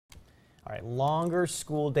All right, longer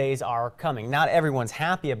school days are coming. Not everyone's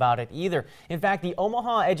happy about it either. In fact, the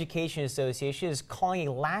Omaha Education Association is calling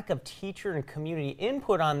a lack of teacher and community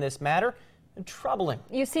input on this matter troubling.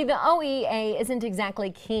 You see, the OEA isn't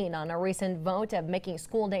exactly keen on a recent vote of making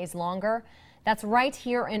school days longer. That's right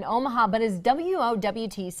here in Omaha, but as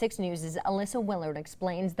WOWT 6 News' Alyssa Willard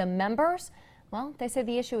explains, the members, well, they say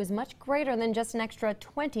the issue is much greater than just an extra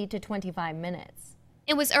 20 to 25 minutes.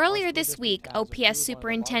 It was earlier this week, OPS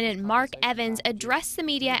Superintendent Mark Evans addressed the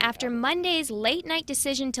media after Monday's late-night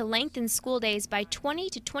decision to lengthen school days by 20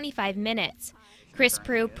 to 25 minutes.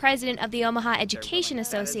 Proulx, president of the Omaha Education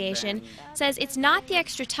Association, says it's not the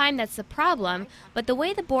extra time that's the problem, but the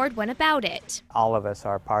way the board went about it. All of us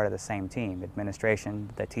are part of the same team: administration,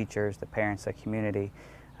 the teachers, the parents, the community,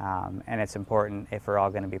 and it's important, if we're all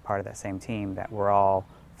going to be part of that same team, that we're all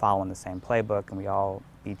following the same playbook and we all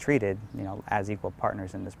be treated, as equal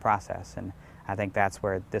partners in this process. And I think that's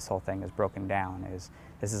where this whole thing is broken down.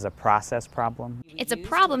 This is a process problem. It's a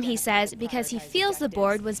problem, he says, because he feels the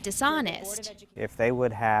board was dishonest. If they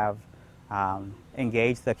would have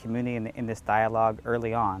engaged the community in this dialogue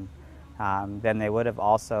early on, then they would have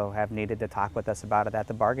also have needed to talk with us about it at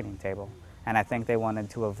the bargaining table. And I think they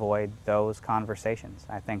wanted to avoid those conversations.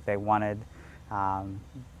 I think they wanted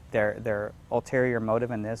their ulterior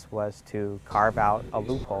motive in this was to carve out a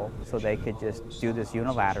loophole so they could just do this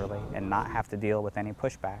unilaterally and not have to deal with any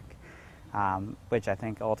pushback, which I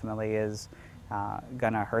think ultimately is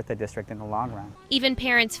going to hurt the district in the long run. Even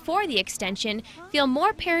parents for the extension feel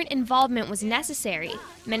more parent involvement was necessary.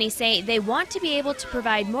 Many say they want to be able to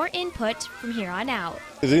provide more input from here on out.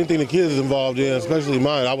 Is anything the kids is involved in, especially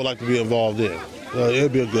mine, I would like to be involved in. It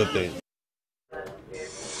would be a good thing.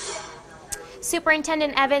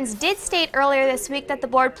 Superintendent Evans did state earlier this week that the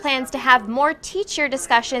board plans to have more teacher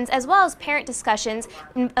discussions as well as parent discussions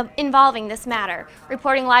involving this matter.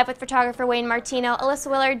 Reporting live with photographer Wayne Martino, Alyssa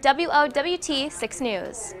Willard, WOWT 6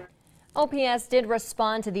 News. OPS did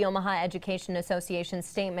respond to the Omaha Education Association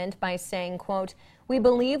statement by saying, quote, "We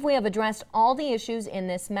believe we have addressed all the issues in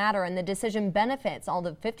this matter and the decision benefits all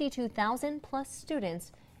the 52,000 plus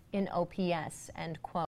students in OPS," end quote.